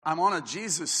I'm on a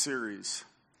Jesus series,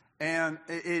 and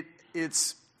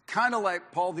it's kind of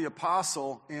like Paul the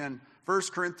Apostle in 1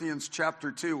 Corinthians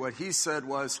chapter 2. What he said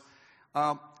was,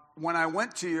 when I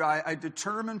went to you, I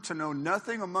determined to know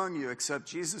nothing among you except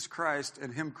Jesus Christ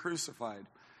and Him crucified.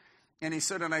 And he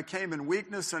said, and I came in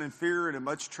weakness and in fear and in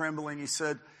much trembling. He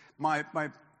said, my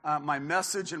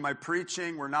message and my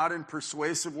preaching were not in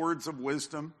persuasive words of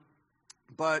wisdom,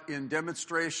 but in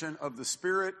demonstration of the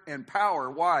Spirit and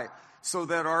power. Why? So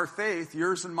that our faith,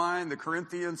 yours and mine, the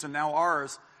Corinthians and now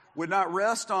ours, would not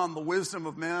rest on the wisdom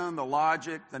of men, the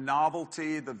logic, the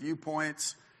novelty, the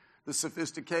viewpoints, the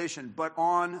sophistication, but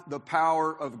on the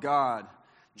power of God.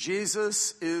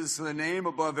 Jesus is the name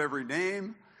above every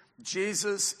name.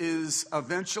 Jesus is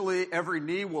eventually every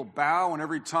knee will bow and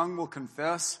every tongue will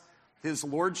confess His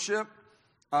lordship.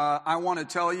 I want to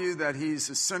tell you that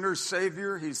He's a sinner's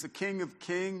Savior. He's the King of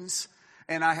Kings.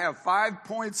 And I have 5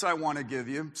 points I want to give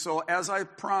you. So as I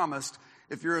promised,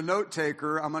 if you're a note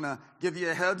taker, I'm going to give you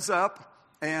a heads up.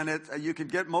 And you can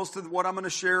get most of what I'm going to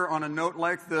share on a note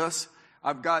like this.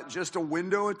 I've got just a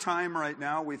window of time right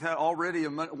now. We've had already a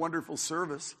wonderful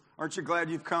service. Aren't you glad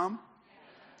you've come?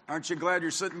 Aren't you glad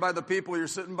you're sitting by the people you're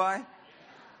sitting by?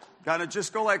 Got to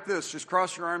just go like this. Just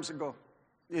cross your arms and go.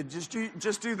 Yeah, just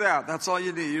do that. That's all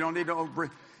you need. You don't need to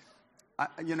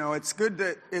it's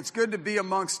good to be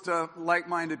amongst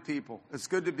like-minded people. It's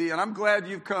good to be, and I'm glad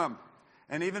you've come.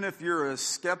 And even if you're a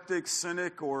skeptic,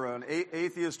 cynic, or an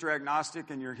atheist or agnostic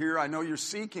and you're here, I know you're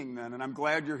seeking then, and I'm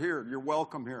glad you're here. You're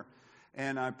welcome here.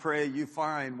 And I pray you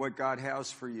find what God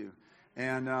has for you.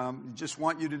 And just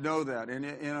want you to know that. And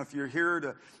if you're here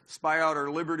to spy out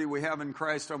our liberty we have in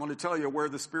Christ, I want to tell you where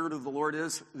the Spirit of the Lord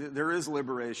is, there is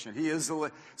liberation.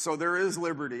 So there is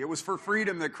liberty. It was for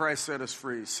freedom that Christ set us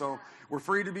free. So we're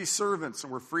free to be servants,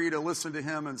 and we're free to listen to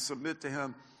Him and submit to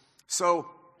Him. So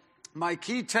my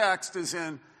key text is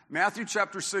in Matthew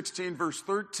chapter 16, verse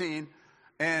 13.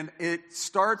 And it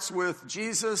starts with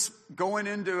Jesus going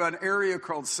into an area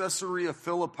called Caesarea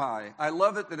Philippi. I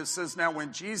love it that it says, now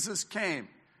when Jesus came,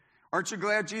 aren't you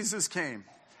glad Jesus came?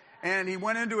 And He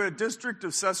went into a district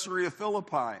of Caesarea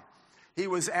Philippi. He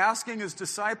was asking His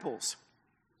disciples,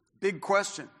 big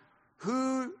question,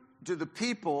 who do the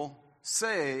people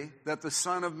say that the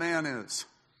Son of Man is?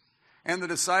 And the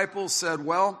disciples said,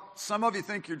 well, some of you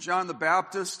think you're John the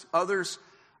Baptist, others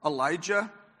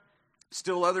Elijah.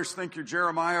 Still others think you're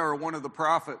Jeremiah or one of the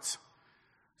prophets.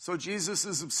 So Jesus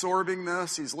is absorbing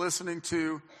this. He's listening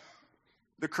to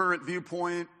the current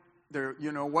viewpoint,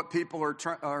 what people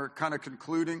are kind of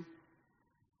concluding.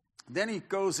 Then He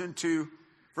goes into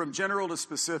from general to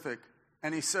specific,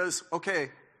 and He says, okay,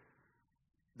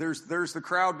 there's the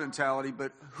crowd mentality,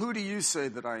 but who do you say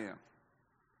that I am?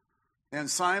 And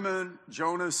Simon,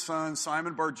 Jonah's son,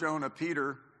 Simon Bar-Jonah,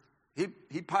 Peter,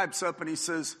 he pipes up and he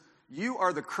says, you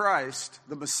are the Christ,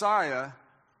 the Messiah,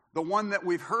 the one that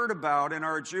we've heard about in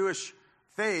our Jewish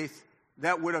faith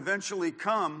that would eventually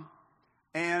come,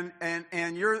 and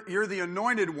you're the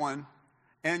anointed one,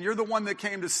 and you're the one that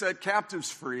came to set captives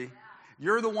free.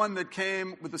 You're the one that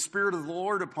came with the Spirit of the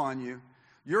Lord upon you.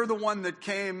 You're the one that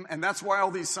came, and that's why all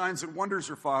these signs and wonders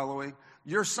are following.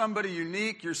 You're somebody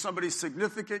unique, you're somebody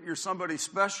significant, you're somebody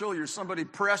special, you're somebody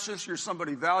precious, you're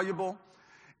somebody valuable.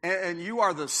 And you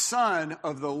are the Son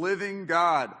of the living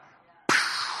God.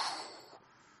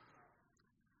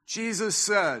 Jesus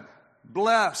said,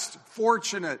 blessed,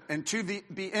 fortunate, and to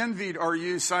be envied are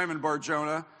you, Simon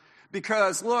Bar-Jonah,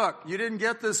 because, look, you didn't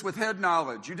get this with head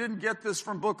knowledge. You didn't get this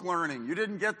from book learning. You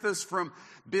didn't get this from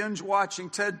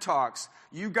binge-watching TED Talks.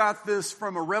 You got this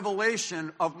from a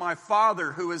revelation of my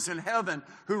Father who is in heaven,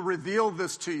 who revealed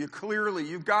this to you clearly.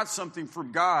 You got something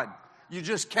from God. You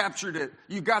just captured it.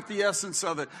 You got the essence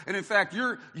of it. And in fact,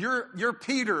 you're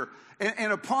Peter.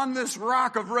 And upon this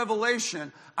rock of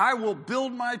revelation, I will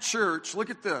build my church. Look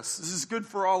at this. This is good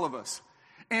for all of us.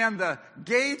 And the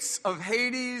gates of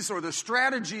Hades or the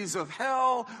strategies of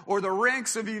hell or the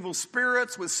ranks of evil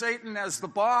spirits with Satan as the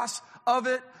boss of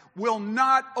it will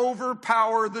not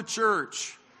overpower the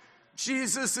church.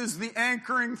 Jesus is the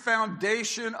anchoring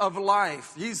foundation of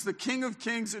life. He's the King of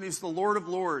Kings and He's the Lord of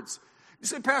Lords. You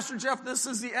say, Pastor Jeff, this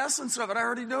is the essence of it. I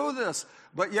already know this.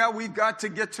 But yeah, we've got to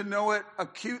get to know it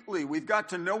acutely. We've got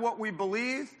to know what we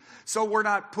believe so we're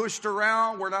not pushed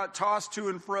around, we're not tossed to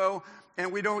and fro,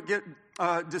 and we don't get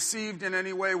deceived in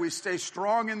any way. We stay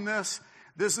strong in this.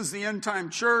 This is the end-time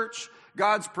church.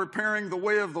 God's preparing the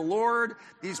way of the Lord.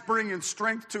 He's bringing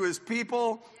strength to His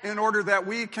people in order that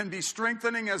we can be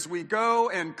strengthening as we go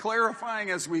and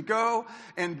clarifying as we go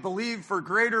and believe for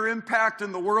greater impact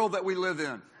in the world that we live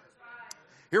in.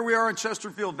 Here we are in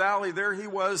Chesterfield Valley. There he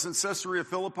was in Caesarea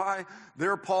Philippi.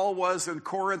 There Paul was in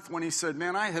Corinth when he said,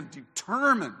 man, I have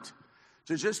determined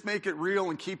to just make it real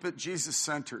and keep it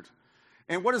Jesus-centered.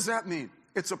 And what does that mean?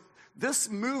 This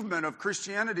movement of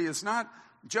Christianity is not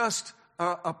just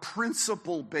a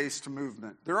principle-based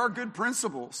movement. There are good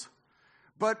principles,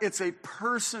 but it's a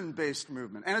person-based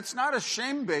movement. And it's not a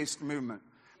shame-based movement.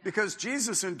 Because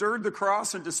Jesus endured the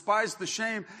cross and despised the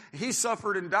shame. He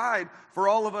suffered and died for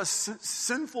all of us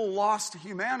sinful, lost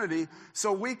humanity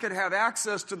so we could have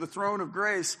access to the throne of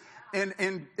grace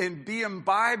and be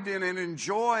imbibed in and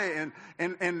enjoy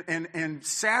and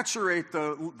saturate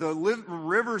the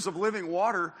rivers of living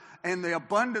water and the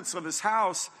abundance of his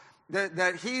house,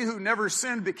 that he who never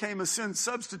sinned became a sin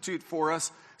substitute for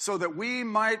us so that we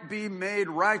might be made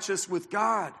righteous with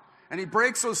God. And he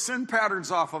breaks those sin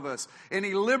patterns off of us. And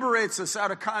he liberates us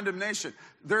out of condemnation.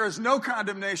 There is no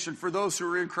condemnation for those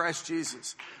who are in Christ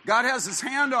Jesus. God has his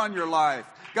hand on your life.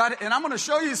 And I'm going to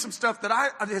show you some stuff that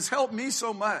has helped me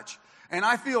so much. And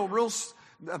I feel real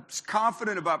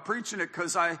confident about preaching it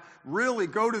because I really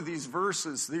go to these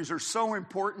verses. These are so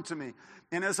important to me.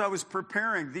 And as I was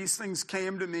preparing, these things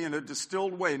came to me in a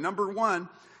distilled way. Number one,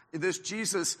 this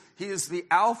Jesus, he is the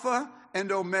Alpha and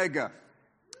Omega.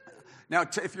 Now,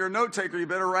 if you're a note taker, you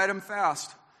better write them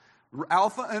fast.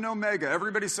 Alpha and Omega.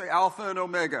 Everybody say Alpha and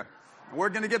Omega. We're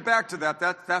going to get back to that.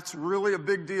 That's really a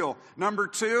big deal. Number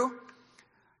two,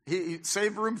 he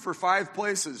saved room for 5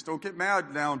 places. Don't get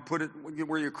mad now and put it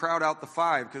where you crowd out the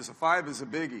 5, because the 5 is a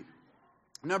biggie.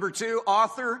 Number 2,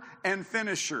 author and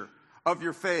finisher of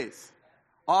your faith.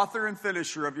 Author and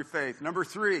finisher of your faith. Number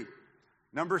 3,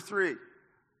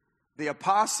 the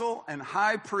apostle and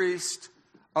high priest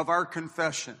of our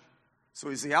confession. So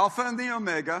he's the Alpha and the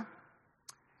Omega.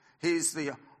 He's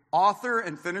the author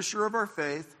and finisher of our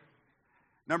faith.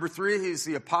 Number 3, he's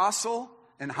the apostle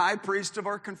and high priest of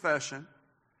our confession.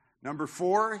 Number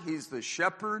 4, he's the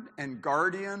shepherd and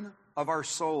guardian of our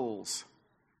souls.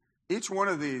 Each one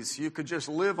of these you could just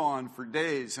live on for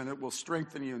days, and it will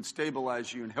strengthen you and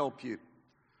stabilize you and help you.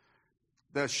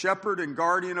 The shepherd and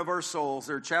guardian of our souls.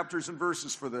 There are chapters and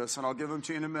verses for this, and I'll give them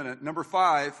to you in a minute. Number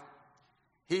 5,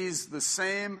 he's the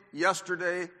same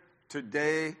yesterday,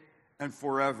 today, and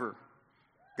forever.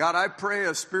 God, I pray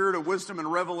a spirit of wisdom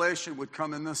and revelation would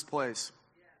come in this place.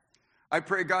 I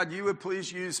pray, God, you would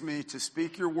please use me to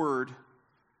speak your word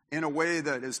in a way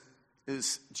that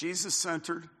is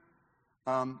Jesus-centered,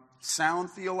 sound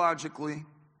theologically,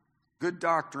 good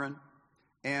doctrine,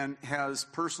 and has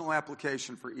personal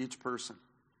application for each person.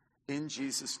 In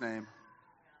Jesus' name.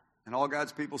 And all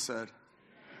God's people said,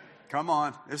 come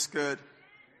on, it's good.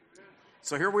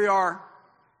 So here we are,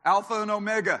 Alpha and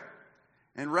Omega.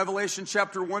 In Revelation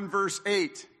chapter 1, verse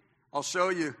 8, I'll show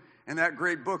you in that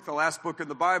great book, the last book in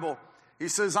the Bible. He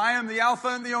says, I am the Alpha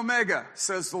and the Omega,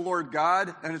 says the Lord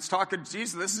God. And it's talking to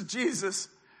Jesus. This is Jesus,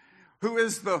 who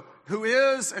is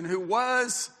and who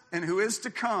was and who is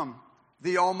to come,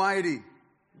 the Almighty.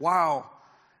 Wow.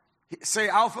 Say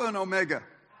Alpha and Omega.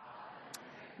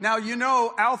 Now, you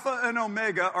know, Alpha and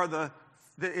Omega are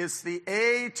it's the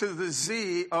A to the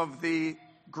Z of the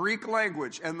Greek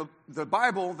language. And the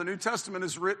Bible, the New Testament,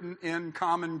 is written in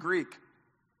common Greek.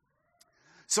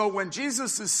 So when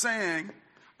Jesus is saying,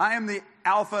 I am the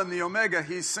Alpha and the Omega,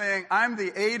 he's saying, I'm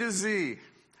the A to Z.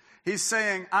 He's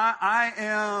saying, I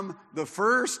am the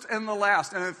first and the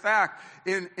last. And in fact,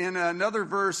 in another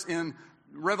verse in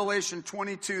Revelation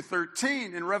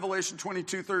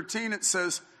 22:13, it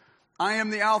says, I am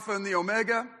the Alpha and the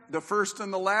Omega, the first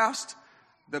and the last,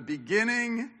 the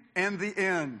beginning and the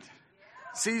end.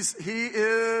 See, he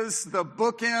is the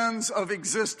bookends of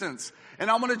existence. And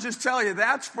I'm going to just tell you,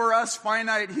 that's for us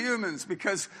finite humans,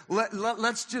 because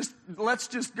let's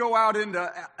just go out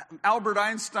into Albert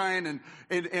Einstein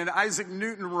and Isaac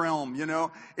Newton realm, you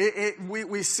know.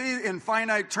 We see in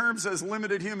finite terms as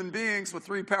limited human beings with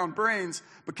 3-pound brains.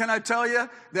 But can I tell you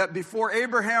that before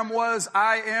Abraham was,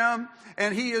 I am,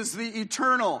 and he is the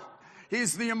eternal.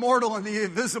 He's the immortal and the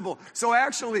invisible. So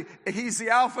actually, he's the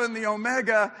Alpha and the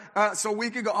Omega. So we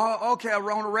could go, oh, okay, I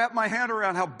want to wrap my hand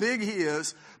around how big he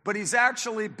is. But he's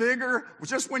actually bigger.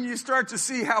 Just when you start to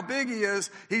see how big he is,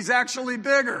 he's actually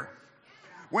bigger.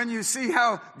 When you see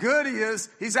how good he is,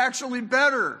 he's actually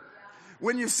better.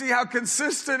 When you see how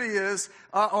consistent he is,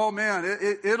 oh man,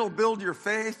 it'll build your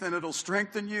faith and it'll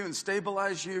strengthen you and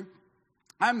stabilize you.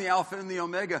 I'm the Alpha and the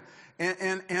Omega.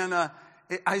 And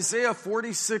Isaiah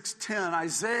 46:10,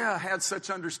 Isaiah had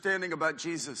such understanding about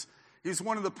Jesus. He's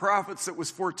one of the prophets that was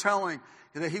foretelling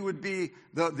that he would be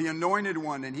the anointed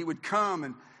one, and he would come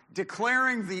and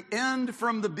declaring the end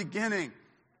from the beginning.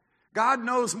 God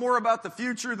knows more about the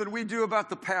future than we do about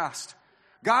the past.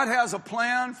 God has a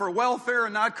plan for welfare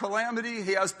and not calamity.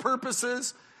 He has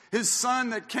purposes. His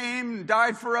Son that came and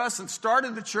died for us and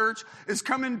started the church is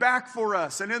coming back for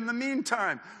us. And in the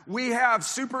meantime, we have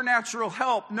supernatural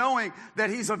help, knowing that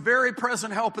He's a very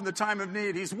present help in the time of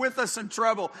need. He's with us in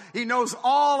trouble. He knows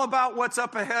all about what's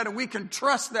up ahead, and we can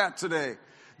trust that today.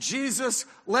 Jesus,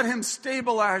 let Him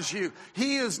stabilize you.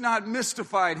 He is not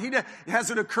mystified.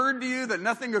 Has it occurred to you that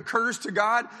nothing occurs to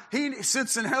God? He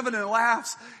sits in heaven and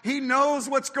laughs. He knows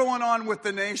what's going on with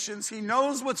the nations. He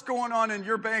knows what's going on in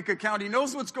your bank account. He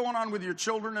knows what's going on with your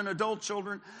children and adult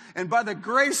children. And by the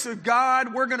grace of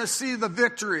God, we're going to see the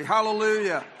victory.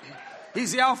 Hallelujah.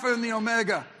 He's the Alpha and the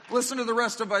Omega. Listen to the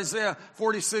rest of Isaiah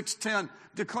 46:10.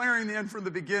 Declaring the end from the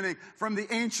beginning, from the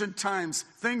ancient times,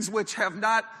 things which have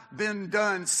not been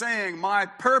done, saying, my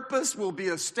purpose will be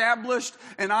established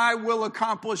and I will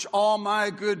accomplish all my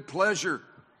good pleasure.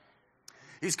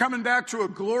 He's coming back to a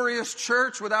glorious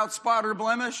church without spot or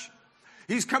blemish.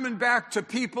 He's coming back to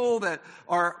people that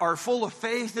are full of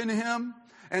faith in Him.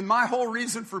 And my whole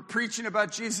reason for preaching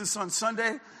about Jesus on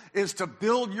Sunday is to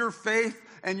build your faith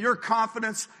and your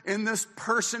confidence in this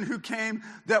person who came,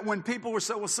 that when people were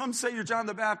saying, well, some say you're John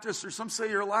the Baptist, or some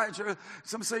say you're Elijah,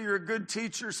 some say you're a good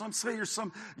teacher, some say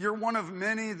you're one of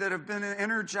many that have been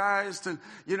energized, and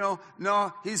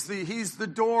no, he's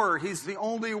the door, He's the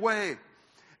only way.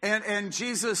 And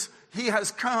Jesus, He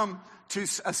has come to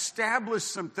establish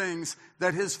some things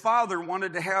that His Father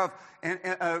wanted to have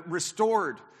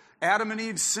restored. Adam and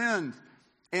Eve sinned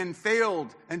and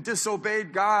failed and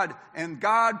disobeyed God. And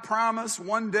God promised,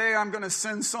 one day I'm going to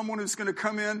send someone who's going to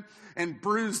come in and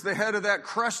bruise the head of that,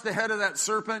 crush the head of that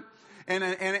serpent, and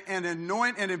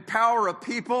anoint and empower a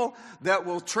people that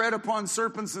will tread upon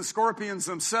serpents and scorpions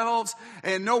themselves,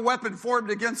 and no weapon formed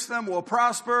against them will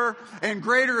prosper, and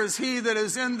greater is He that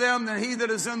is in them than he that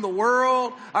is in the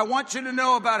world. I want you to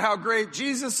know about how great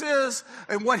Jesus is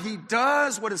and what He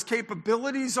does, what His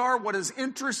capabilities are, what His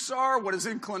interests are, what His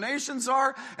inclinations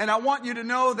are. And I want you to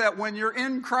know that when you're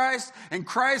in Christ and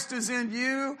Christ is in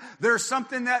you, there's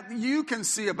something that you can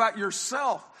see about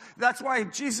yourself. That's why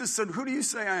Jesus said, who do you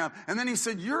say I am? And then He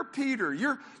said, you're Peter.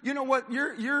 You're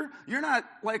not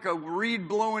like a reed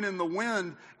blowing in the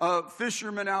wind,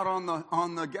 fisherman out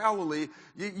on the Galilee.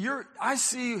 I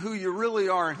see who you really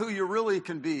are and who you really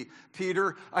can be,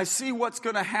 Peter. I see what's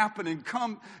going to happen and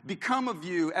become of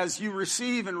you as you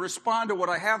receive and respond to what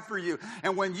I have for you.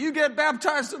 And when you get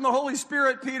baptized in the Holy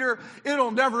Spirit, Peter,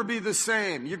 it'll never be the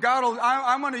same.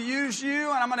 I'm going to use you,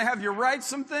 and I'm going to have you write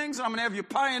some things, and I'm going to have you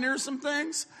pioneer some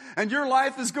things, and your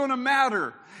life is going to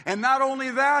matter. And not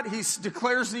only that, He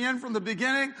declares the end from the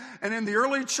beginning. And in the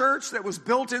early church that was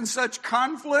built in such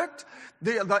conflict,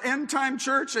 the end time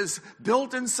church is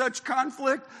built in such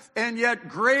conflict, and yet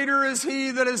greater is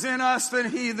He that is in us than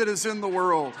he that is in the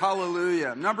world.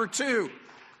 Hallelujah. Number 2,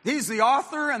 He's the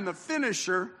author and the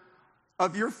finisher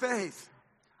of your faith.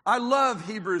 I love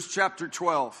Hebrews chapter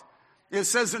 12. It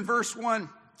says in verse 1,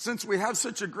 since we have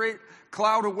such a great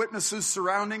cloud of witnesses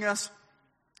surrounding us,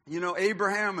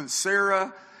 Abraham and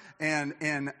Sarah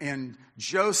and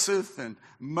Joseph and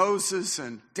Moses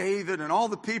and David and all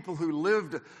the people who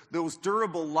lived those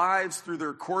durable lives through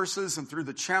their courses and through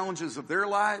the challenges of their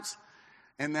lives,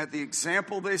 and that the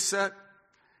example they set,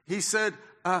 He said,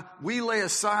 we lay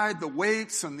aside the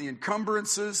weights and the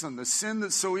encumbrances and the sin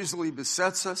that so easily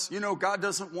besets us. God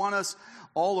doesn't want us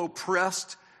all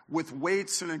oppressed with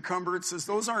weights and encumbrances.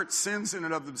 Those aren't sins in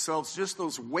and of themselves, just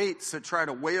those weights that try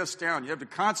to weigh us down. You have to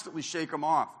constantly shake them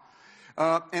off.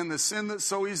 And the sin that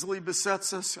so easily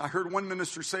besets us. I heard one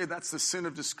minister say that's the sin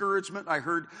of discouragement. I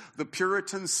heard the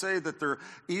Puritans say that they're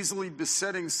easily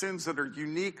besetting sins that are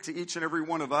unique to each and every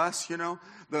one of us.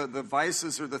 The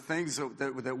vices are the things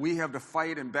that we have to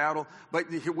fight and battle. But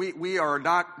we are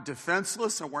not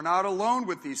defenseless, and we're not alone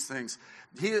with these things.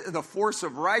 The force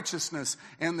of righteousness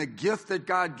and the gift that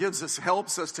God gives us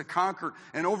helps us to conquer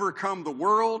and overcome the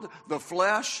world, the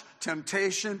flesh,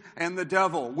 temptation, and the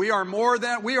devil. We are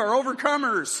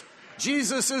overcomers.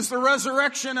 Jesus is the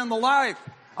resurrection and the life.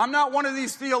 I'm not one of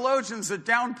these theologians that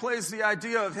downplays the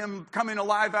idea of Him coming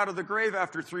alive out of the grave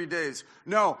after 3 days.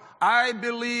 No, I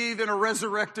believe in a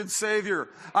resurrected Savior.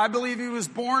 I believe He was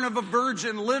born of a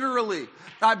virgin, literally.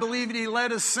 I believe He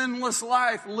led a sinless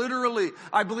life, literally.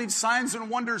 I believe signs and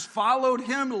wonders followed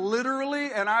Him,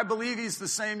 literally. And I believe He's the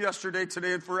same yesterday,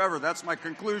 today, and forever. That's my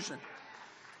conclusion.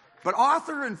 But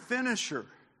author and finisher,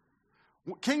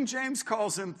 King James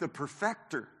calls Him the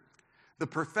perfecter. The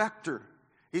perfecter.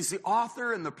 He's the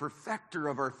author and the perfecter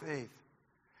of our faith.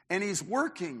 And He's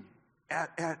working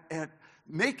at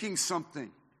making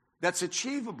something that's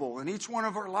achievable in each one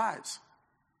of our lives.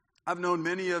 I've known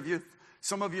many of you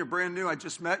Some of you are brand new. I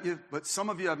just met you, but some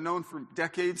of you I've known for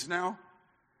decades now.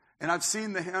 And I've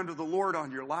seen the hand of the Lord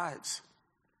on your lives.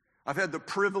 I've had the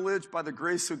privilege, by the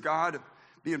grace of God, of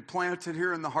being planted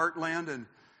here in the heartland and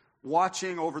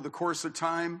watching over the course of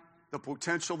time the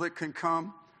potential that can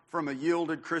come from a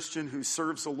yielded Christian who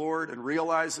serves the Lord and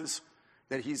realizes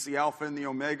that he's the Alpha and the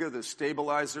Omega, the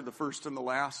stabilizer, the first and the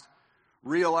last.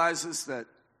 Realizes that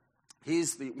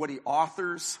he's what he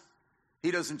authors.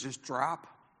 He doesn't just drop.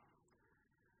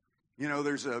 You know,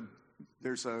 there's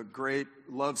a great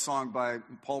love song by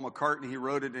Paul McCartney. He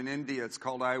wrote it in India. It's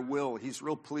called I Will. He's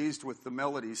real pleased with the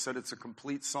melody. He said it's a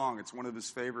complete song. It's one of his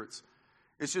favorites.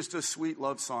 It's just a sweet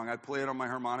love song. I play it on my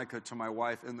harmonica to my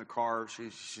wife in the car.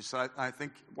 She said, I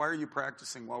think, why are you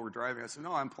practicing while we're driving? I said,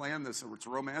 no, I'm playing this. It's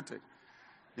romantic.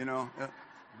 You know,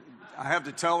 I have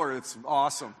to tell her it's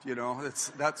awesome. You know,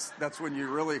 that's when you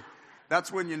really,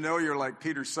 that's when you know you're like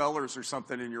Peter Sellers or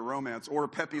something in your romance, or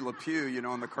Pepe Le Pew, you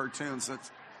know, in the cartoons.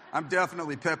 I'm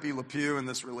definitely Pepe Le Pew in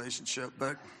this relationship.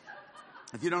 But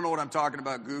if you don't know what I'm talking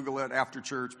about, Google it after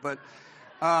church. But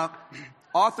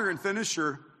author and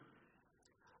finisher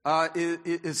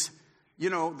is, you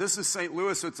know, this is St.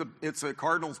 Louis. It's a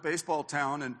Cardinals baseball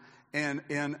town,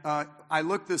 and I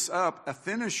looked this up. A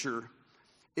finisher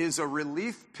is a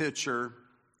relief pitcher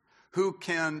who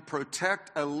can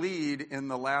protect a lead in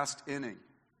the last inning.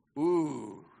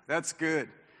 Ooh, that's good.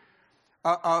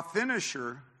 A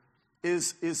finisher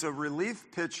is a relief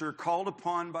pitcher called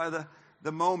upon by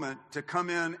the moment to come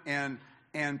in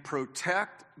and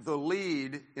protect the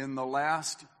lead in the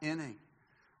last inning.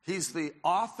 He's the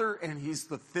author and he's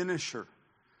the finisher.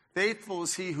 Faithful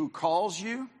is he who calls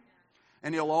you,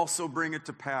 and he'll also bring it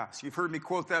to pass. You've heard me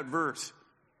quote that verse.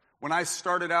 When I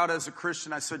started out as a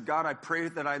Christian, I said, God, I pray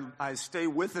that I stay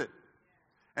with it.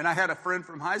 And I had a friend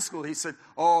from high school. He said,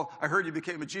 oh, I heard you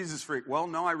became a Jesus freak. Well,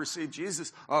 no, I received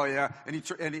Jesus. Oh, yeah. And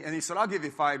he said, I'll give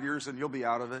you 5 years and you'll be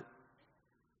out of it.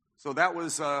 So that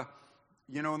was,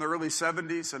 in the early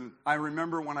 70s. And I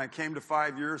remember when I came to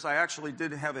 5 years, I actually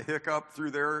did have a hiccup through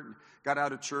there and got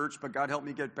out of church, but God helped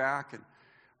me get back.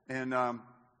 And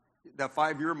that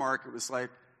 5-year mark, it was like,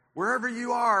 wherever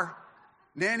you are,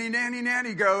 nanny, nanny,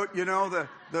 nanny goat, you know,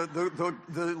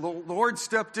 the Lord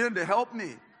stepped in to help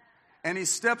me. And he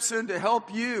steps in to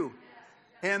help you.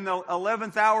 In the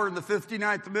 11th hour, in the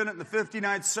 59th minute, in the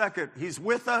 59th second, he's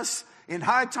with us in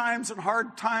high times and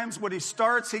hard times. What he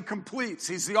starts, he completes.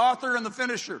 He's the author and the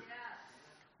finisher.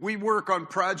 We work on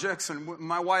projects, and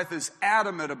my wife is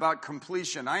adamant about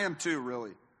completion. I am too,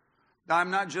 really.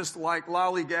 I'm not just like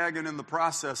lollygagging in the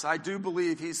process. I do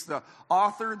believe he's the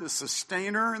author, the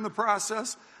sustainer in the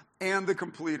process, and the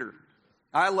completer.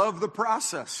 I love the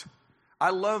process. I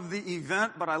love the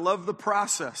event, but I love the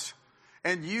process.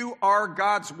 And you are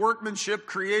God's workmanship,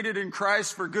 created in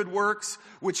Christ for good works,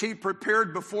 which he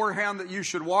prepared beforehand that you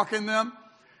should walk in them.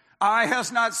 Eye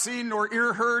has not seen, nor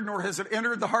ear heard, nor has it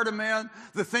entered the heart of man,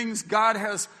 the things God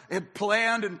has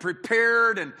planned and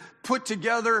prepared and put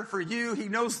together for you. He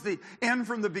knows the end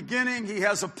from the beginning. He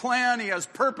has a plan. He has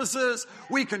purposes.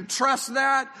 We can trust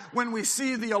that when we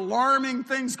see the alarming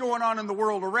things going on in the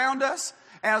world around us,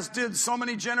 as did so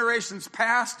many generations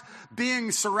past.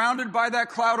 Being surrounded by that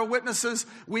cloud of witnesses,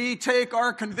 we take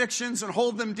our convictions and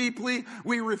hold them deeply.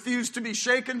 We refuse to be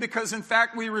shaken because, in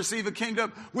fact, we receive a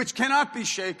kingdom which cannot be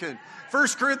shaken. 1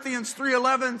 Corinthians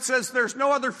 3:11 says there's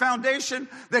no other foundation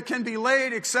that can be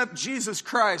laid except Jesus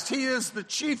Christ. He is the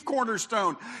chief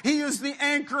cornerstone. He is the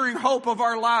anchoring hope of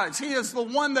our lives. He is the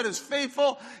one that is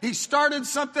faithful. He started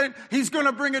something. He's going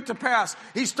to bring it to pass.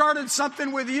 He started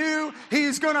something with you.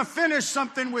 He's going to finish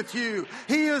something with you.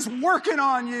 He is working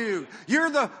on you. You're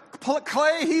the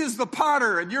clay. He is the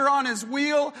potter, and you're on his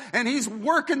wheel, and he's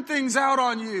working things out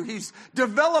on you. He's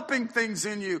developing things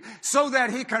in you so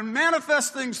that he can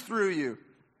manifest things through you.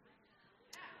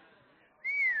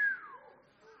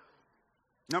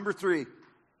 Number 3. And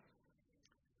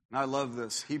I love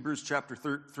this. Hebrews chapter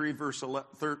 3, verse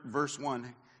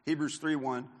 1. Hebrews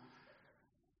 3:1.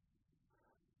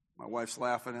 My wife's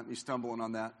laughing at me stumbling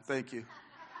on that. Thank you.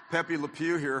 Pepe Le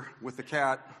Pew here with the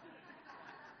cat.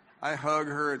 I hug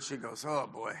her and she goes, oh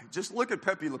boy, just look at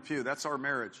Pepe Le Pew. That's our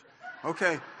marriage.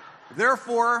 Okay.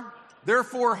 Therefore,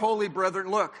 holy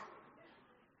brethren,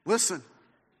 listen,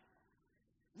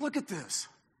 look at this.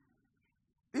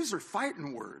 These are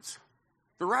fighting words.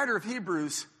 The writer of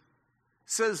Hebrews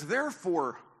says,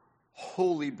 therefore,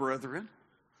 holy brethren.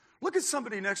 Look at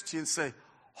somebody next to you and say,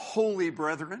 holy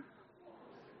brethren.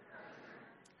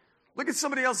 Look at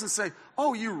somebody else and say,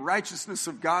 oh, you righteousness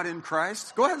of God in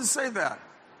Christ. Go ahead and say that.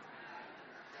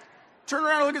 Turn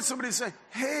around and look at somebody and say,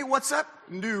 hey, what's up,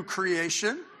 new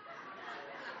creation?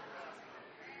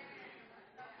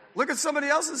 Look at somebody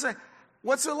else and say,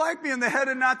 what's it like being the head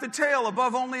and not the tail,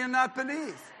 above only and not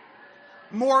beneath?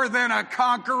 More than a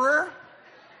conqueror.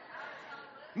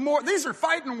 These are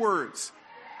fighting words.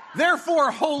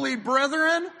 Therefore, holy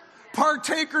brethren,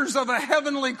 partakers of a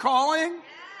heavenly calling,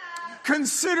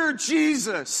 consider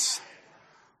Jesus.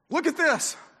 Look at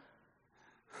this.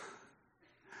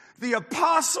 The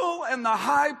apostle and the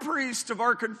high priest of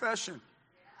our confession.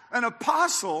 An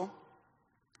apostle,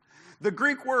 the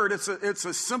Greek word, it's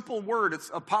a simple word. It's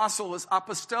apostle is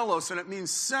apostelos, and it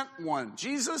means sent one.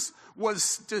 Jesus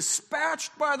was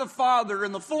dispatched by the Father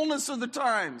in the fullness of the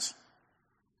times.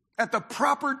 At the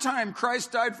proper time,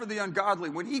 Christ died for the ungodly.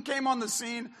 When he came on the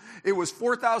scene, it was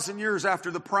 4,000 years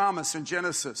after the promise in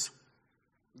Genesis.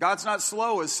 God's not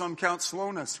slow, as some count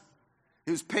slowness.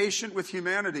 He was patient with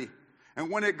humanity. And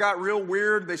when it got real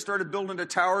weird, they started building a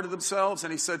tower to themselves.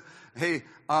 And he said, hey,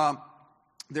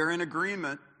 they're in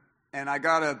agreement, and I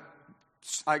gotta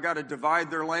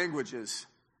divide their languages,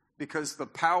 because the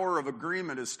power of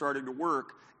agreement is starting to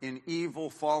work in evil,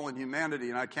 fallen humanity,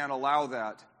 and I can't allow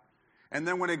that. And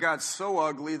then when it got so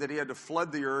ugly that he had to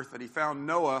flood the earth, and he found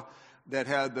Noah that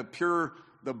had the pure,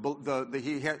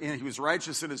 he was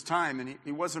righteous in his time, and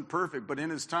he wasn't perfect, but in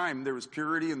his time there was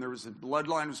purity, and there was a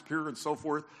bloodline was pure, and so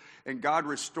forth. And God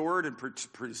restored and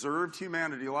preserved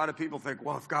humanity. A lot of people think,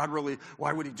 well, if God really,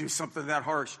 why would he do something that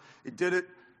harsh? He did it.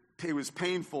 It was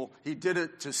painful. He did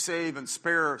it to save and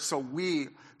spare so we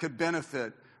could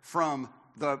benefit from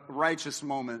the righteous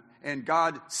moment. And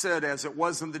God said, as it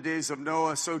was in the days of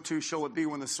Noah, so too shall it be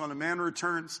when the Son of Man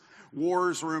returns.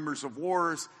 Wars, rumors of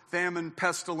wars, famine,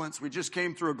 pestilence. We just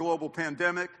came through a global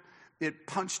pandemic. It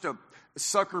punched a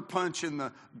sucker punch in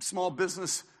the small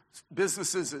businesses.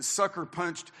 It sucker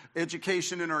punched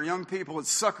education in our young people. It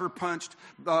sucker punched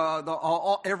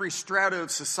every strata of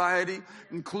society,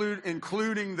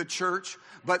 including the church.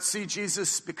 But see,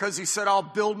 Jesus, because he said, I'll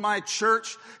build my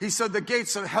church, he said the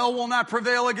gates of hell will not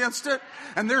prevail against it.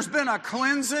 And there's been a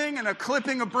cleansing and a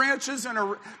clipping of branches and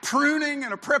a pruning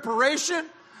and a preparation.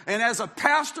 And as a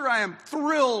pastor, I am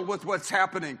thrilled with what's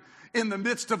happening in the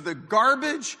midst of the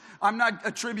garbage. I'm not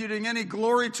attributing any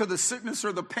glory to the sickness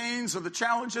or the pains or the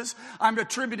challenges. I'm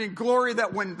attributing glory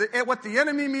that what the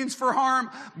enemy means for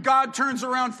harm, God turns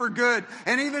around for good.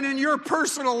 And even in your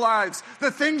personal lives,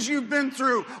 the things you've been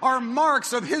through are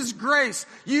marks of his grace.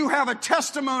 You have a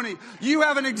testimony. You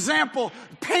have an example,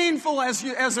 painful as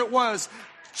it was.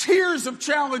 Tears of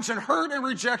challenge and hurt and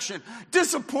rejection,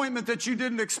 disappointment that you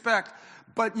didn't expect.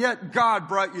 But yet God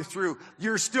brought you through.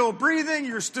 You're still breathing.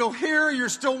 You're still here. You're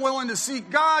still willing to seek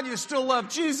God. You still love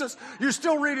Jesus. You're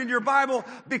still reading your Bible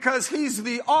because he's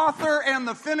the author and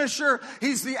the finisher.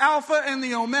 He's the Alpha and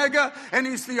the Omega. And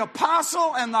he's the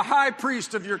apostle and the high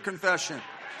priest of your confession.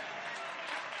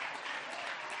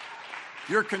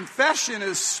 Your confession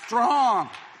is strong.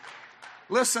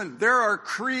 Listen, there are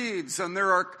creeds and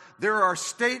there are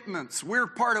statements. We're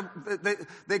part of,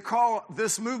 they call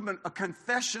this movement a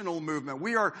confessional movement.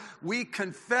 We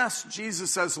confess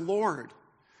Jesus as Lord.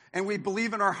 And we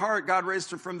believe in our heart God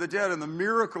raised him from the dead. And the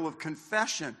miracle of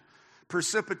confession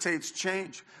precipitates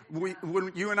change.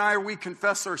 When you and we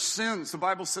confess our sins, the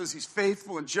Bible says he's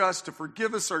faithful and just to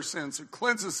forgive us our sins and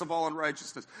cleanse us of all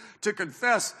unrighteousness. To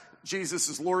confess Jesus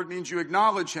is Lord means you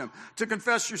acknowledge him. To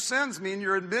confess your sins means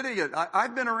you're admitting it.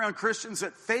 I've been around Christians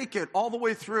that fake it all the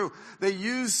way through. They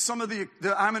use some of the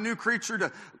I'm a new creature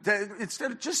to instead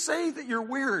of just say that you're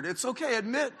weird. It's okay.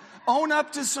 Own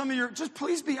up to some of your, just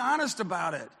please be honest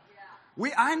about it.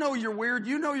 I know you're weird.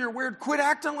 You know you're weird. Quit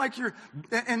acting like you're,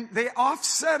 and they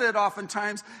offset it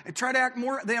oftentimes and try to act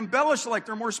more, they embellish like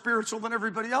they're more spiritual than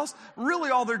everybody else.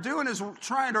 Really all they're doing is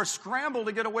trying to scramble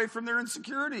to get away from their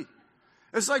insecurity.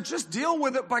 It's like, just deal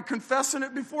with it by confessing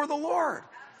it before the Lord.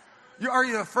 Are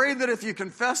you afraid that if you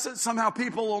confess it, somehow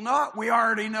people will not? We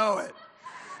already know it.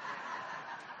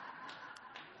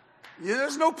 Yeah,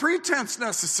 there's no pretense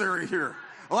necessary here.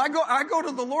 Well, I go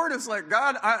to the Lord, it's like,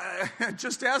 God,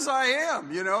 just as I am,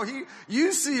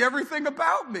 you see everything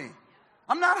about me.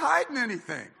 I'm not hiding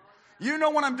anything. You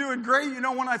know when I'm doing great, you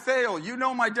know when I fail. You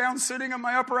know my down sitting and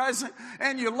my uprising,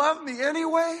 and you love me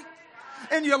anyway?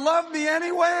 And you love me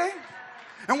anyway?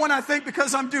 And when I think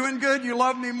because I'm doing good, you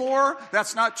love me more,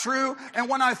 that's not true. And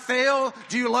when I fail,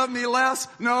 do you love me less?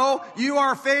 No, you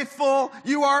are faithful.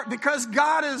 Because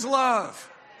God is love.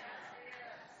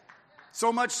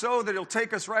 So much so that he'll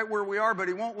take us right where we are, but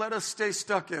he won't let us stay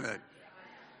stuck in it.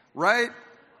 Right?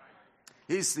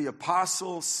 He's the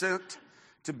apostle sent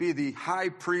to be the high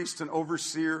priest and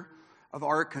overseer of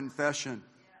our confession.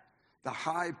 The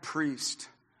high priest.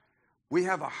 We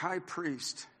have a high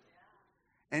priest.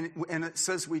 And it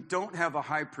says we don't have a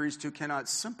high priest who cannot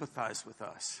sympathize with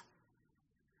us,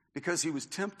 because he was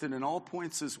tempted in all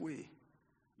points as we,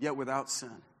 yet without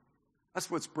sin. That's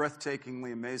what's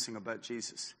breathtakingly amazing about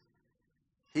Jesus.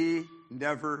 He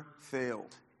never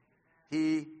failed.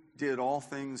 He did all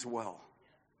things well.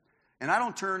 And I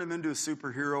don't turn him into a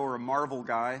superhero or a Marvel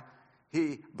guy,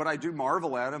 but I do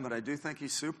marvel at him, and I do think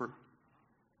he's super.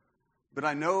 But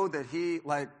I know that he,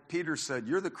 like Peter said,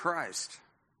 you're the Christ.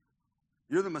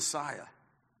 You're the Messiah.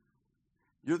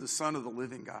 You're the Son of the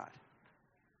living God.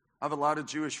 I have a lot of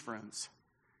Jewish friends,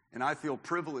 and I feel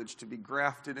privileged to be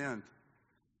grafted in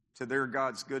to their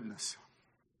God's goodness.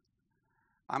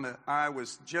 I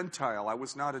was Gentile. I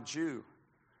was not a Jew.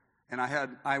 And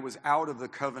I was out of the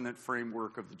covenant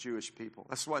framework of the Jewish people.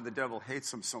 That's why the devil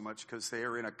hates them so much, because they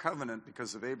are in a covenant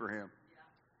because of Abraham.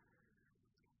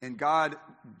 And God,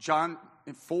 John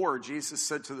 4, Jesus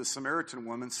said to the Samaritan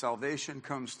woman, salvation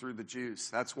comes through the Jews.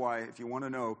 That's why, if you want to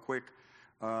know, a quick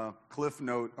cliff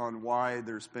note on why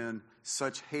there's been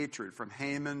such hatred from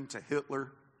Haman to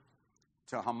Hitler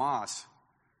to Hamas,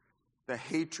 the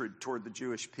hatred toward the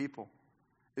Jewish people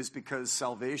is because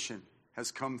salvation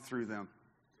has come through them.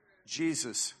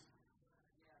 Jesus.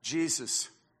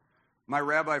 My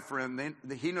rabbi friend,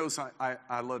 he knows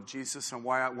I love Jesus and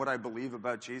what I believe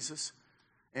about Jesus.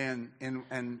 And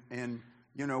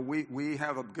you know, we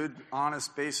have a good,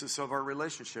 honest basis of our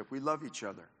relationship. We love each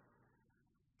other.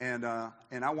 And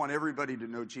I want everybody to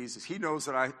know Jesus. He knows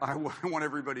that I want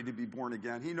everybody to be born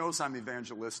again. He knows I'm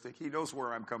evangelistic. He knows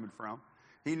where I'm coming from.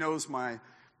 He knows my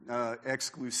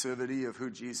exclusivity of who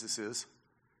Jesus is.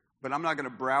 But I'm not going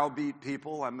to browbeat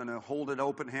people. I'm going to hold it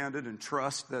open-handed and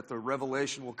trust that the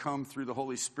revelation will come through the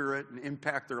Holy Spirit and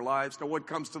impact their lives. No one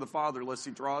comes to the Father unless he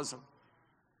draws them.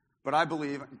 But I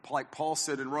believe, like Paul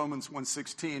said in Romans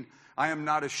 1:16, I am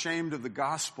not ashamed of the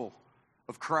gospel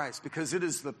of Christ, because it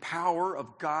is the power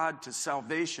of God to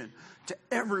salvation to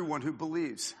everyone who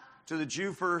believes, to the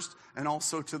Jew first and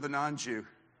also to the non-Jew.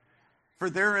 For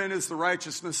therein is the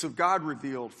righteousness of God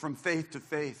revealed from faith to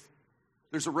faith.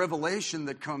 There's a revelation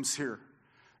that comes here.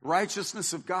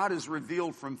 Righteousness of God is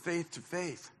revealed from faith to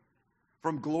faith,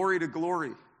 from glory to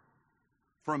glory,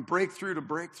 from breakthrough to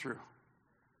breakthrough.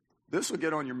 This will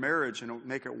get on your marriage and it'll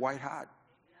make it white hot.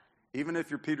 Even if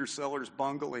you're Peter Sellers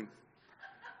bungling,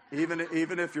 even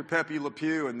if you're Pepe Le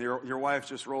Pew and your wife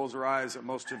just rolls her eyes at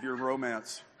most of your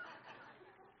romance.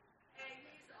 Hey,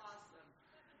 he's awesome.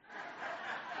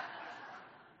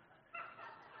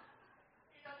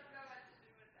 He doesn't know what to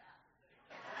do with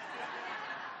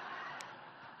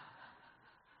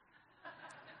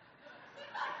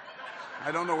that.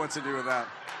 I don't know what to do with that.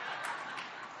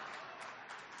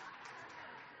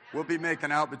 We'll be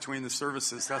making out between the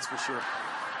services, that's for sure.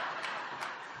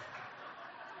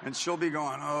 And she'll be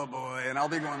going, oh boy, and I'll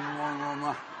be going, mwah, mwah,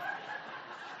 mwah.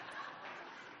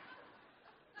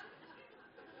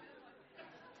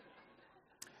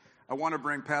 I want to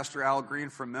bring Pastor Al Green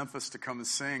from Memphis to come and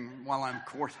sing while I'm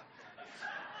court.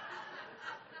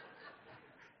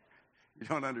 You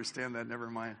don't understand that, never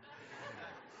mind.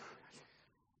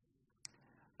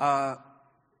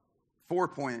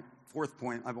 Fourth point,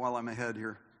 while I'm ahead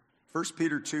here. 1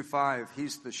 Peter 2:5,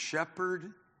 he's the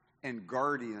shepherd and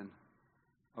guardian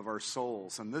of our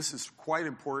souls. And this is quite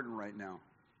important right now.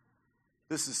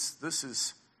 He's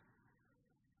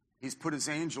put his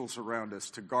angels around us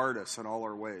to guard us in all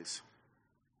our ways.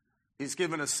 He's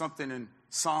given us something in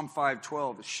Psalm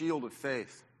 5:12, a shield of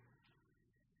faith.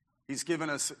 He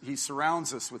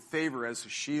surrounds us with favor as a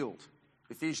shield.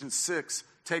 Ephesians 6,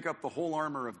 take up the whole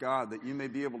armor of God that you may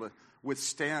be able to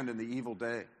withstand in the evil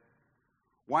day.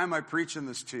 Why am I preaching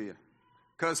this to you?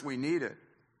 Because we need it.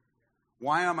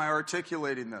 Why am I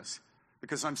articulating this?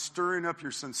 Because I'm stirring up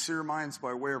your sincere minds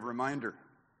by way of reminder.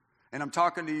 And I'm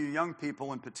talking to you young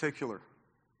people in particular.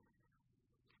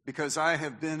 Because I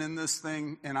have been in this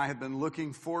thing and I have been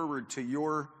looking forward to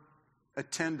your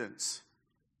attendance,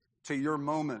 to your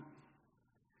moment.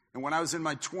 And when I was in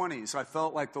my 20s, I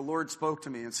felt like the Lord spoke to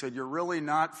me and said, you're really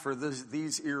not for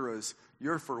these eras.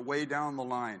 You're for way down the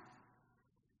line.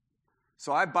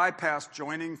 So I bypassed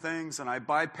joining things, and I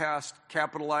bypassed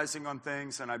capitalizing on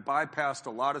things, and I bypassed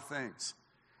a lot of things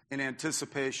in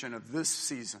anticipation of this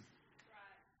season.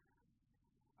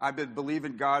 I've been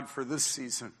believing God for this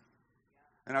season.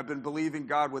 And I've been believing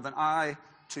God with an eye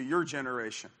to your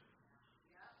generation.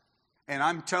 And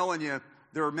I'm telling you,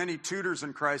 there are many tutors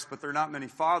in Christ, but there are not many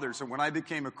fathers. And when I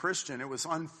became a Christian, it was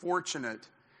unfortunate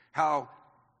how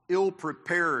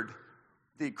ill-prepared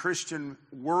the Christian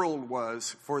world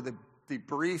was for the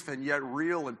brief and yet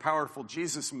real and powerful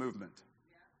Jesus movement.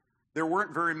 There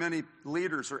weren't very many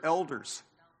leaders or elders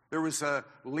There was a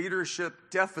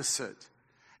leadership deficit.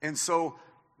 And so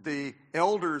the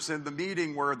elders in the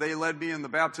meeting where they led me in the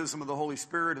baptism of the Holy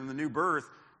Spirit and the new birth,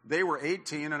 they were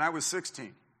 18 and I was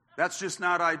 16. That's just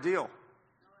not ideal.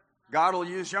 God will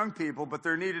use young people, but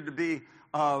there needed to be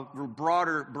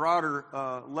broader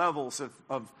levels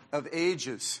of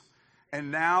ages.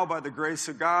 And now, by the grace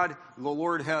of God, the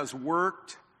Lord has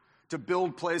worked to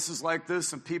build places like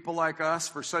this and people like us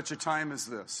for such a time as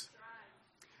this.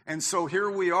 And so here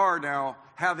we are now,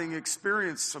 having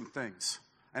experienced some things.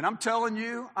 And I'm telling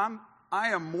you, I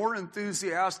am more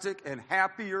enthusiastic and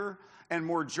happier and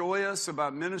more joyous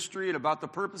about ministry and about the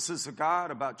purposes of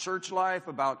God, about church life,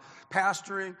 about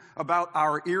pastoring, about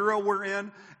our era we're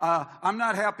in. I'm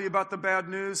not happy about the bad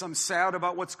news. I'm sad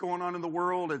about what's going on in the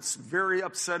world. It's very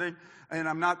upsetting, and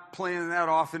I'm not playing that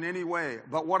off in any way.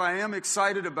 But what I am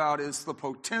excited about is the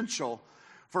potential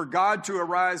for God to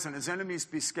arise and his enemies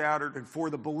be scattered, and for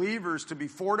the believers to be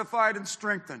fortified and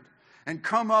strengthened and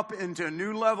come up into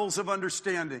new levels of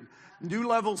understanding, new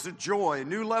levels of joy,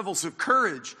 new levels of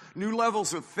courage, new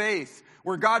levels of faith,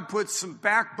 where God puts some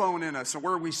backbone in us, and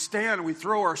where we stand, we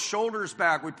throw our shoulders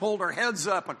back, we pull our heads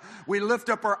up, and we lift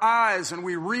up our eyes, and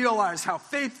we realize how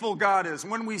faithful God is.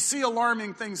 And when we see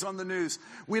alarming things on the news,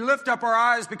 we lift up our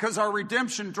eyes because our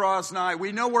redemption draws nigh.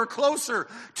 We know we're closer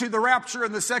to the rapture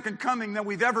and the second coming than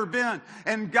we've ever been.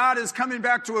 And God is coming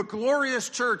back to a glorious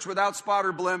church without spot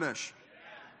or blemish.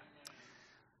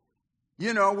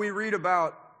 You know, we read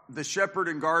about the shepherd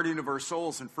and guardian of our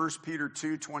souls in 1 Peter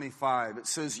 2:25. It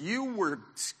says, you were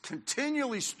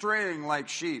continually straying like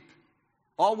sheep.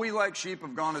 All we like sheep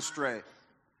have gone astray.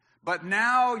 But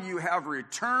now you have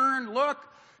returned, look,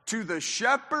 to the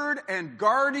shepherd and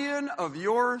guardian of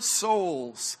your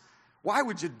souls. Why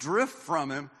would you drift from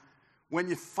him when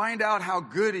you find out how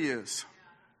good he is?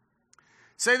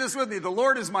 Say this with me. The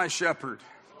Lord is my shepherd.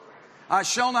 I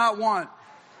shall not want.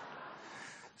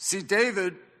 See,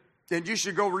 David, and you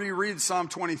should go reread Psalm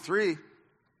 23.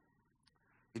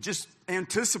 Just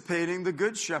anticipating the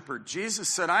good shepherd. Jesus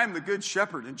said, I am the good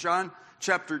shepherd. In John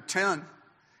chapter 10,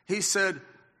 he said,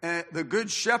 the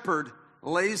good shepherd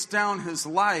lays down his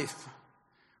life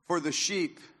for the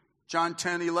sheep. John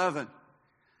 10:11.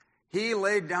 He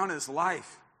laid down his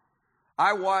life.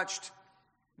 I watched,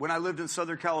 when I lived in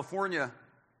Southern California,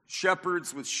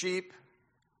 shepherds with sheep.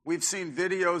 We've seen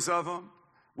videos of them.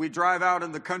 We drive out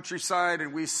in the countryside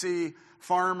and we see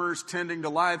farmers tending to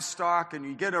livestock, and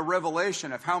you get a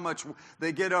revelation of how much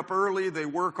they get up early, they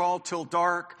work all till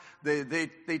dark, they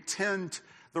tend,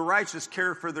 the righteous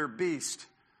care for their beast.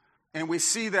 And we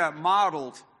see that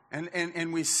modeled,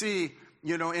 and we see,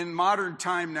 you know, in modern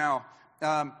time now,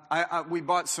 we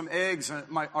bought some eggs, and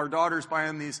our daughter's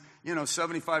buying these, you know,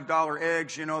 $75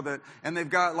 eggs, you know, and they've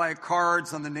got like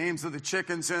cards on the names of the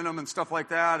chickens in them and stuff like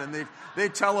that, and they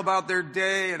tell about their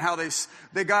day and how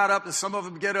they got up, and some of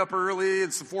them get up early,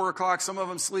 it's 4 o'clock, some of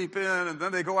them sleep in, and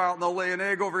then they go out and they'll lay an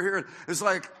egg over here. It's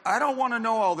like, I don't want to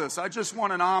know all this, I just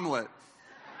want an omelet.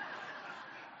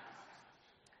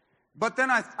 But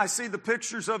then I see the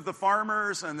pictures of the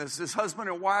farmers, and there's this husband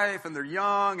and wife, and they're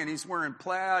young, and he's wearing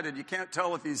plaid, and you can't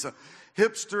tell if he's a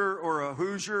hipster or a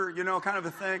Hoosier, you know, kind of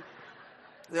a thing.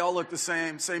 They all look the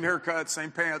same haircut,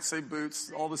 same pants, same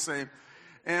boots, all the same.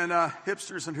 And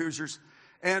hipsters and Hoosiers.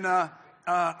 And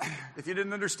if you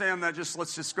didn't understand that,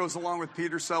 let's just goes along with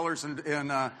Peter Sellers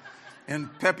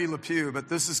and Pepe Le Pew, but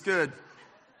this is good.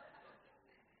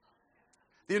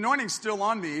 The anointing's still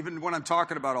on me, even when I'm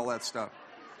talking about all that stuff.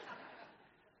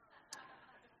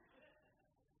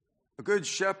 A good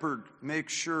shepherd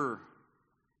makes sure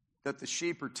that the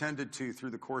sheep are tended to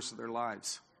through the course of their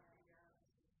lives.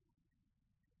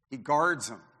 He guards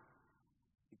them.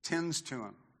 He tends to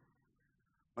them.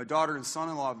 My daughter and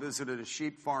son-in-law visited a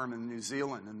sheep farm in New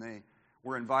Zealand, and they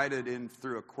were invited in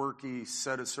through a quirky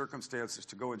set of circumstances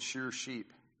to go and shear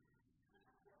sheep.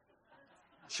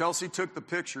 Chelsea took the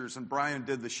pictures, and Brian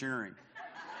did the shearing.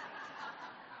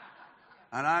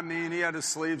 And I mean, he had his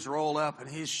sleeves rolled up, and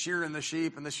he's shearing the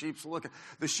sheep, and the sheep's looking.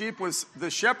 The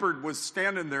shepherd was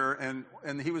standing there, and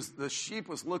the sheep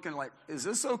was looking like, is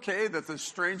this okay that the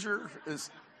stranger is,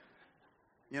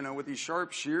 you know, with these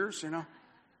sharp shears, you know?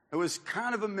 It was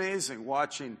kind of amazing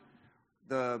watching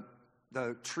the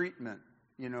treatment,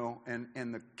 you know,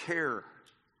 and the care.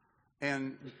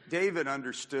 And David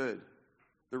understood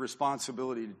the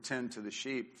responsibility to tend to the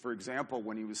sheep. For example,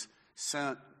 when he was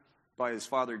sent by his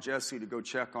father Jesse to go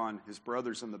check on his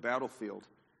brothers in the battlefield.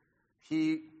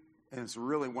 He is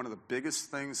really one of the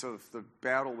biggest things of the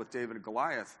battle with David and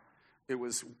Goliath. It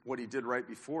was what he did right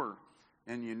before.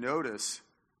 And you notice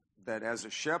that as a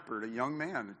shepherd, a young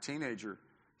man, a teenager,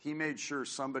 he made sure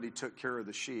somebody took care of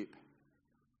the sheep.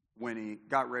 when he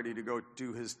got ready to go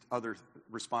do his other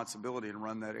responsibility and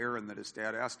run that errand that his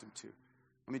dad asked him to.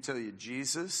 Let me tell you,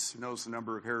 Jesus knows the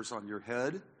number of hairs on your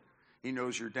head. He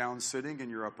knows you're down sitting and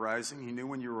you're uprising. He knew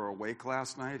when you were awake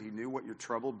last night. He knew what you're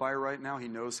troubled by right now. He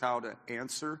knows how to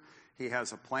answer. He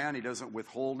has a plan. He doesn't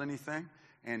withhold anything.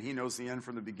 And he knows the end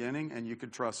from the beginning, and you can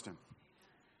trust him.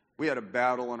 We had a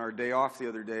battle on our day off the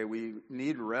other day. We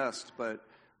need rest, but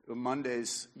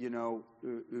Mondays,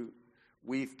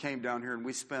 we came down here and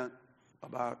we spent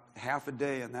about half a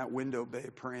day in that window bay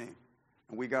praying.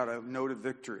 And we got a note of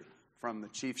victory from the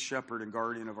chief shepherd and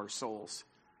guardian of our souls.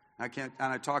 And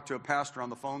I talked to a pastor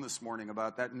on the phone this morning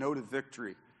about that note of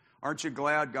victory. Aren't you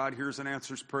glad God hears and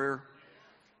answers prayer?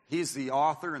 He's the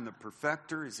author and the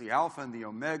perfecter. He's the Alpha and the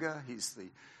Omega. He's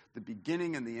the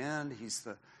beginning and the end. He's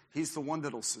the one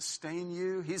that'll sustain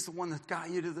you. He's the one that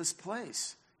got you to this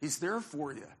place. He's there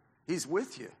for you. He's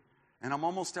with you. And I'm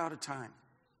almost out of time.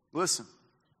 Listen.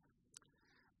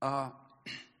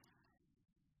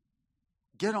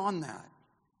 Get on that.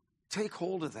 Take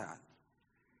hold of that.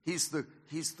 He's the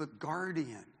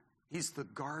guardian. He's the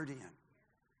guardian.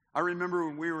 I remember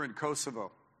when we were in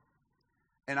Kosovo,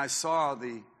 and I saw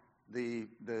the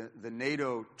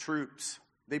NATO troops.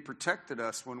 They protected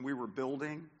us when we were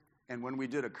building and when we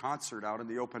did a concert out in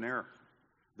the open air.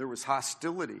 There was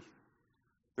hostility.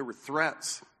 There were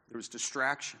threats. There was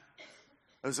distraction.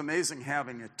 It was amazing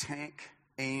having a tank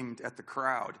aimed at the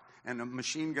crowd and a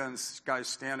machine guns guys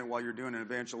standing while you're doing an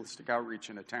evangelistic outreach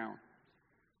in a town.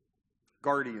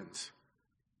 Guardians.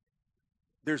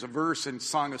 There's a verse in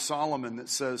Song of Solomon that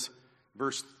says,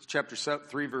 chapter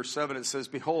 3, verse 7, it says,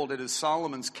 "Behold, it is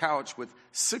Solomon's couch with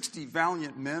 60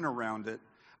 valiant men around it.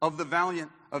 Of the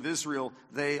valiant of Israel,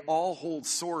 they all hold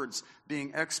swords,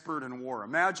 being expert in war."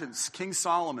 Imagine King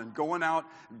Solomon going out,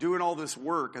 doing all this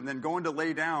work, and then going to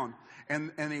lay down,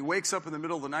 and he wakes up in the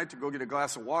middle of the night to go get a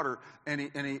glass of water,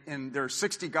 and there are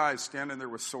 60 guys standing there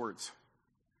with swords.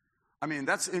 I mean,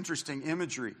 that's interesting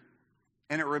imagery.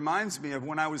 And it reminds me of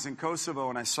when I was in Kosovo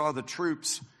and I saw the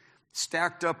troops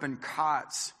stacked up in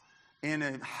cots in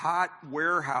a hot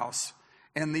warehouse.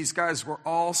 And these guys were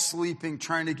all sleeping,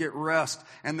 trying to get rest.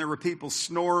 And there were people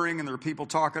snoring, and there were people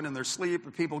talking in their sleep,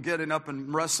 and people getting up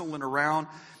and wrestling around.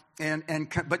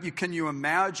 But can you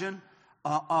imagine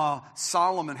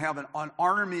Solomon having an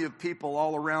army of people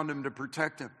all around him to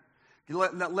protect him?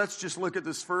 Let's just look at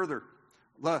this further.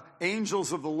 The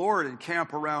angels of the Lord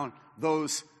encamp around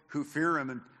those who fear him.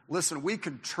 And listen, we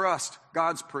can trust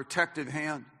God's protective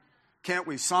hand, can't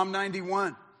we? Psalm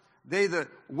 91. They that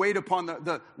wait upon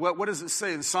what does it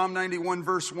say in Psalm 91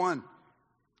 verse 1?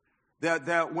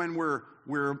 That when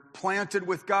we're planted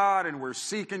with God and we're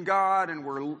seeking God and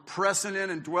we're pressing in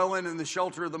and dwelling in the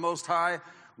shelter of the Most High,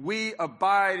 we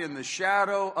abide in the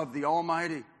shadow of the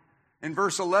Almighty. In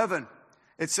verse 11,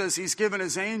 it says he's given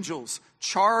his angels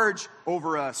charge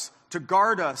over us to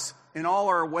guard us in all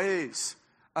our ways.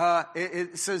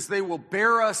 It says they will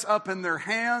bear us up in their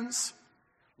hands,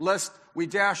 lest we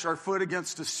dash our foot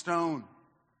against a stone.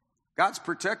 God's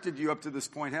protected you up to this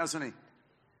point, hasn't he?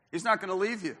 He's not going to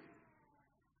leave you.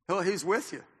 He's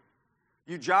with you.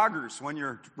 You joggers, when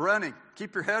you're running,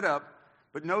 keep your head up,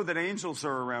 but know that angels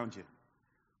are around you.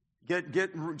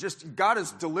 God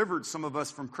has delivered some of us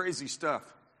from crazy stuff.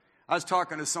 I was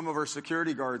talking to some of our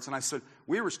security guards, and I said,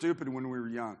 we were stupid when we were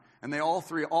young. And all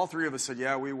three of us said,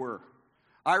 yeah, we were.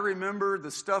 I remember the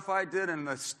stuff I did, and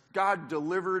God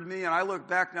delivered me, and I look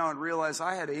back now and realize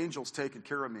I had angels taking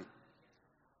care of me.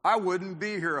 I wouldn't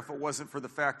be here if it wasn't for the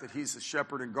fact that he's a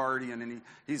shepherd and guardian, and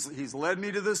he's led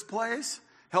me to this place,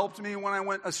 helped me when I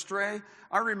went astray.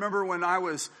 I remember when I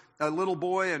was a little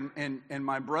boy, and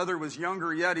my brother was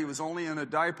younger yet. He was only in a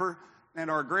diaper, and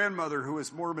our grandmother, who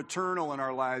was more maternal in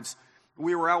our lives,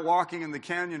 we were out walking in the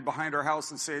canyon behind our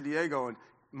house in San Diego, and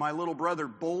my little brother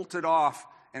bolted off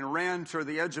and ran to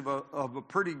the edge of a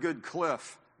pretty good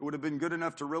cliff. It would have been good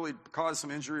enough to really cause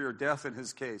some injury or death in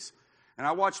his case. And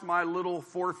I watched my little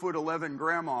 4'11"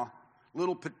 grandma,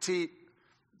 little petite,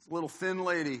 little thin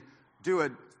lady, do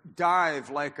a dive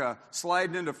like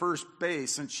sliding into first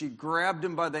base, and she grabbed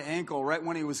him by the ankle right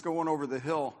when he was going over the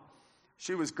hill.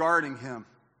 She was guarding him.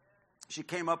 She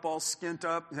came up all skint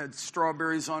up, had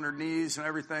strawberries on her knees and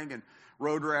everything, and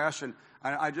road rash. And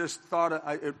I just thought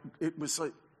it was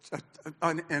like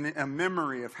a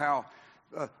memory of how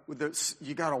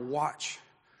you got to watch.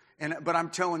 But I'm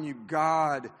telling you,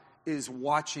 God is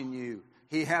watching you.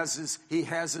 He has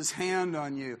his hand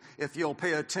on you. If you'll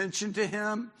pay attention to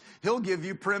him, he'll give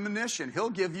you premonition.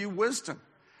 He'll give you wisdom.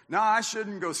 No, I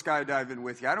shouldn't go skydiving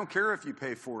with you. I don't care if you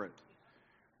pay for it.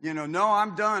 No,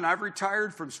 I'm done. I've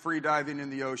retired from free diving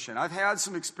in the ocean. I've had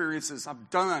some experiences. I'm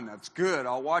done. That's good.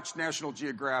 I'll watch National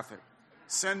Geographic.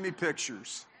 Send me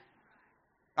pictures.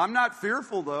 I'm not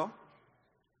fearful, though,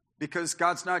 because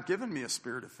God's not given me a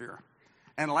spirit of fear.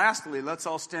 And lastly, let's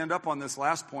all stand up on this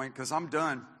last point, because I'm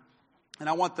done. And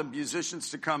I want the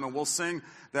musicians to come, and we'll sing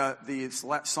the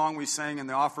song we sang in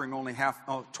the offering only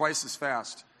twice as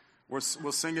fast. We'll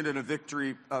sing it in a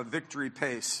victory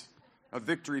pace. A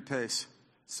victory pace.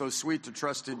 So sweet to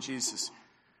trust in Jesus.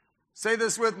 Say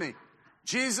this with me.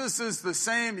 Jesus is the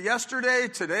same yesterday,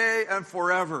 today, and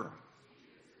forever.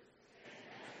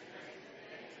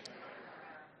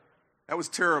 That was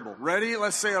terrible. Ready?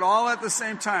 Let's say it all at the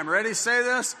same time. Ready? Say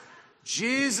this.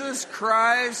 Jesus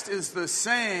Christ is the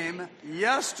same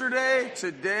yesterday,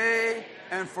 today,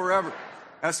 and forever.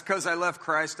 That's because I left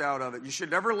Christ out of it. You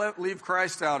should never leave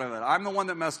Christ out of it. I'm the one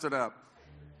that messed it up.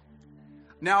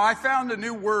 Now, I found a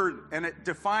new word, and it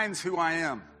defines who I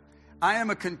am. I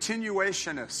am a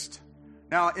continuationist.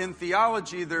 Now, in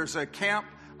theology, there's a camp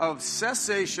of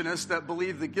cessationists that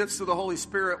believe the gifts of the Holy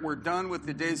Spirit were done with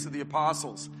the days of the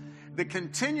apostles. The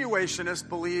continuationist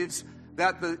believes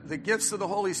that the gifts of the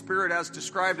Holy Spirit, as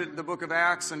described in the book of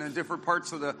Acts and in different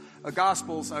parts of the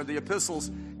Gospels or the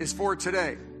epistles, is for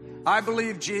today. I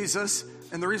believe Jesus,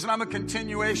 and the reason I'm a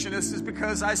continuationist is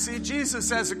because I see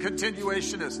Jesus as a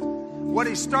continuationist. What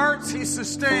he starts, he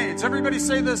sustains. Everybody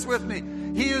say this with me.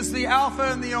 He is the Alpha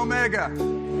and the Omega,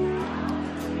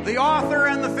 the author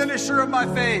and the finisher of my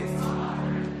faith,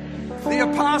 the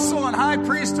apostle and high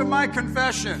priest of my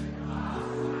confession,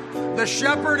 the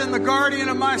shepherd and the guardian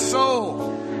of my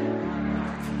soul.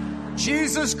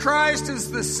 Jesus Christ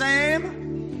is the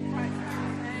same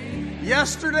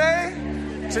yesterday,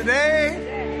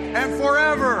 today, and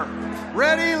forever.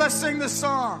 Ready? Let's sing this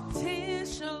song.